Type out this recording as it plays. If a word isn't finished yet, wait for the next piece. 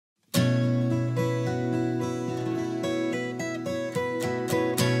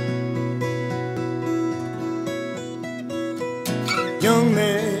Young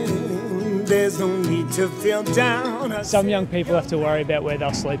man, there's no need to feel down. Some young people have to worry about where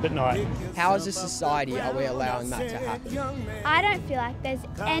they'll sleep at night. How as a society are we allowing that to happen? I don't feel like there's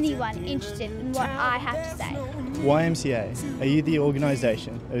anyone interested in what I have to say. YMCA, are you the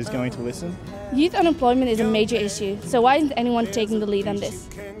organisation that is going to listen? Youth unemployment is a major issue, so why isn't anyone taking the lead on this?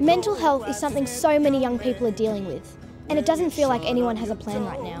 Mental health is something so many young people are dealing with, and it doesn't feel like anyone has a plan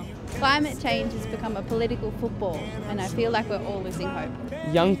right now. Climate change has become a political football, and I feel like we're all losing hope.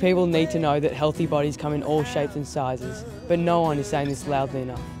 Young people need to know that healthy bodies come in all shapes and sizes, but no one is saying this loudly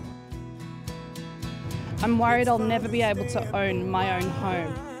enough. I'm worried I'll never be able to own my own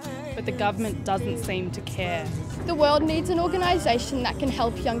home, but the government doesn't seem to care. The world needs an organisation that can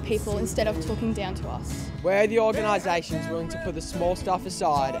help young people instead of talking down to us. Where are the organisations willing to put the small stuff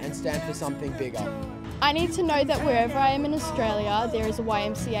aside and stand for something bigger? I need to know that wherever I am in Australia, there is a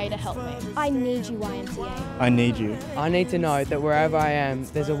YMCA to help me. I need you, YMCA. I need you. I need to know that wherever I am,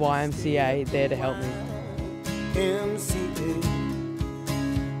 there's a YMCA there to help me. YMCA,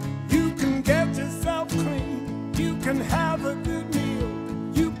 you can get yourself clean, you can have a good